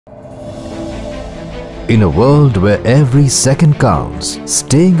In a world where every second counts,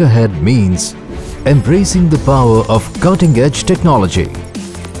 staying ahead means embracing the power of cutting-edge technology,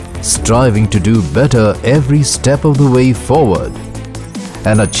 striving to do better every step of the way forward,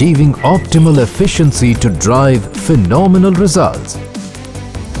 and achieving optimal efficiency to drive phenomenal results.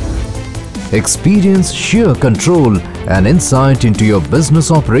 Experience sheer control and insight into your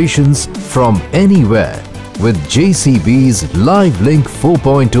business operations from anywhere with JCB's LiveLink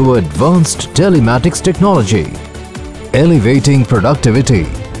 4.0 advanced telematics technology, elevating productivity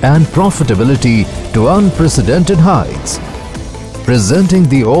and profitability to unprecedented heights. Presenting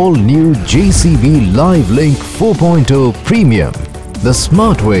the all-new JCB LiveLink 4.0 Premium, the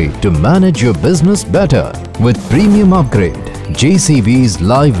smart way to manage your business better. With Premium upgrade, JCB's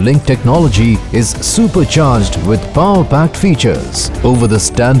LiveLink technology is supercharged with power-packed features. Over the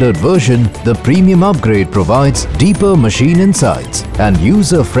standard version, the Premium upgrade provides deeper machine insights and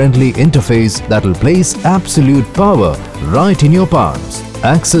user-friendly interface that will place absolute power right in your palms.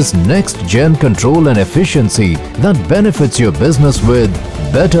 Access next-gen control and efficiency that benefits your business with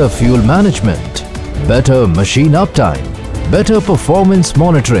better fuel management, better machine uptime, better performance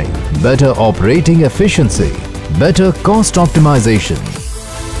monitoring, better operating efficiency, better cost optimization.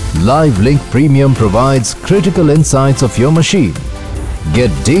 LiveLink Premium provides critical insights of your machine.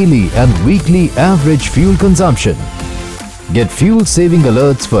 Get daily and weekly average fuel consumption. Get fuel-saving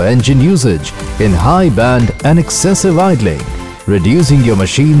alerts for engine usage in high band and excessive idling, reducing your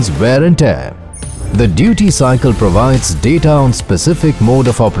machine's wear and tear. The duty cycle provides data on specific mode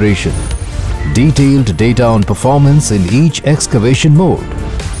of operation, detailed data on performance in each excavation mode,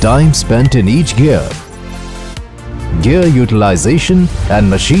 time spent in each gear, gear utilization and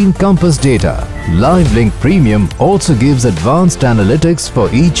machine compass data. LiveLink Premium also gives advanced analytics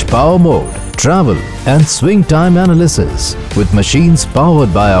for each power mode, travel and swing time analysis. With machines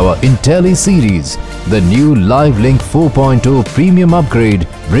powered by our Intelli series, the new LiveLink 4.0 Premium upgrade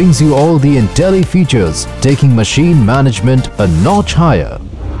brings you all the Intelli features, taking machine management a notch higher.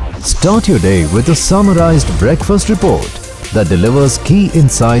 Start your day with a summarized breakfast report that delivers key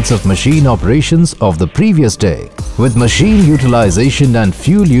insights of machine operations of the previous day, with machine utilization and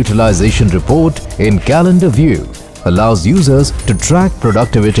fuel utilization report in calendar view, allows users to track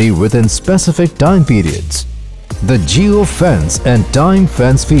productivity within specific time periods. The Geo Fence and Time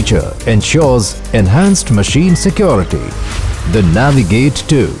Fence feature ensures enhanced machine security. The Navigate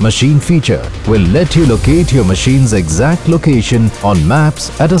to Machine feature will let you locate your machine's exact location on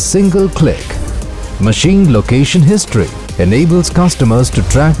maps at a single click. Machine Location History enables customers to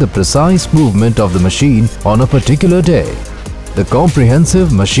track the precise movement of the machine on a particular day. The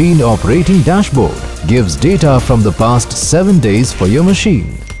comprehensive Machine Operating Dashboard gives data from the past 7 days for your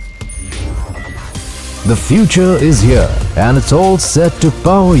machine. The future is here and it's all set to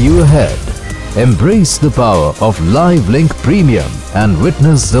power you ahead. Embrace the power of LiveLink Premium and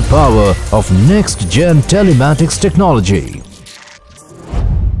witness the power of next-gen telematics technology.